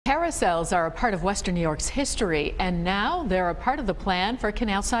Carousels are a part of Western New York's history, and now they're a part of the plan for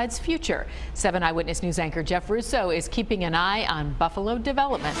Canalside's future. 7 Eyewitness News anchor Jeff Russo is keeping an eye on Buffalo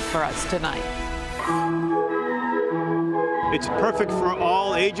development for us tonight. It's perfect for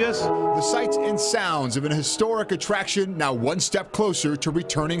all ages. The sights and sounds of an historic attraction now one step closer to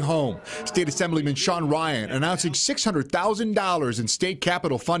returning home. State Assemblyman Sean Ryan announcing $600,000 in state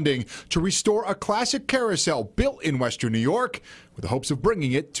capital funding to restore a classic carousel built in Western New York with the hopes of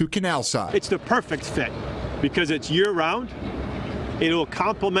bringing it to Canalside. It's the perfect fit because it's year-round. It'll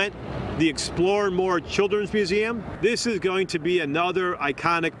complement the Explore More Children's Museum. This is going to be another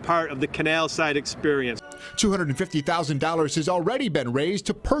iconic part of the Canalside experience. $250,000 has already been raised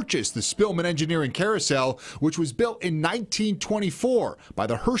to purchase the Spillman Engineering Carousel, which was built in 1924 by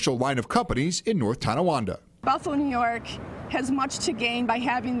the Herschel line of companies in North Tonawanda. Buffalo, New York has much to gain by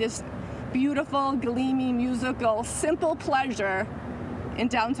having this beautiful, gleaming, musical, simple pleasure in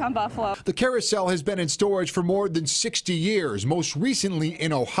downtown Buffalo. The carousel has been in storage for more than 60 years, most recently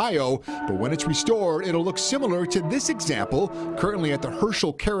in Ohio, but when it's restored, it'll look similar to this example, currently at the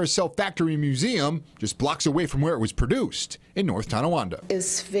Herschel Carousel Factory Museum, just blocks away from where it was produced in North Tonawanda.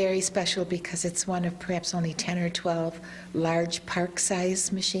 It's very special because it's one of perhaps only 10 or 12 large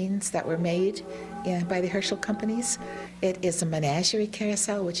park-sized machines that were made by the Herschel companies. It is a menagerie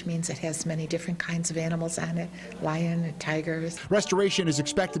carousel, which means it has many different kinds of animals on it, lion and tigers. Restoration is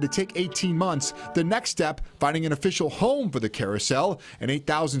expected to take 18 months. The next step, finding an official home for the carousel. An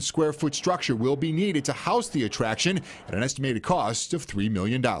 8,000 square foot structure will be needed to house the attraction at an estimated cost of $3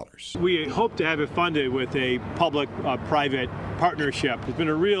 million. We hope to have it funded with a public-private partnership. There's been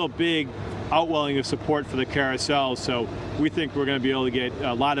a real big outwelling of support for the carousel, so we think we're going to be able to get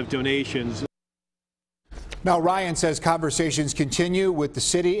a lot of donations. Now, Ryan says conversations continue with the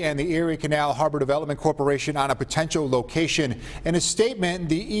city and the Erie Canal Harbor Development Corporation on a potential location. In a statement,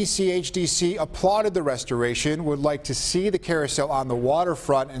 the ECHDC applauded the restoration, would like to see the carousel on the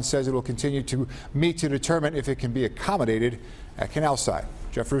waterfront, and says it will continue to meet to determine if it can be accommodated at Canalside.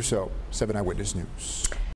 Jeff Russo, 7 Eyewitness News.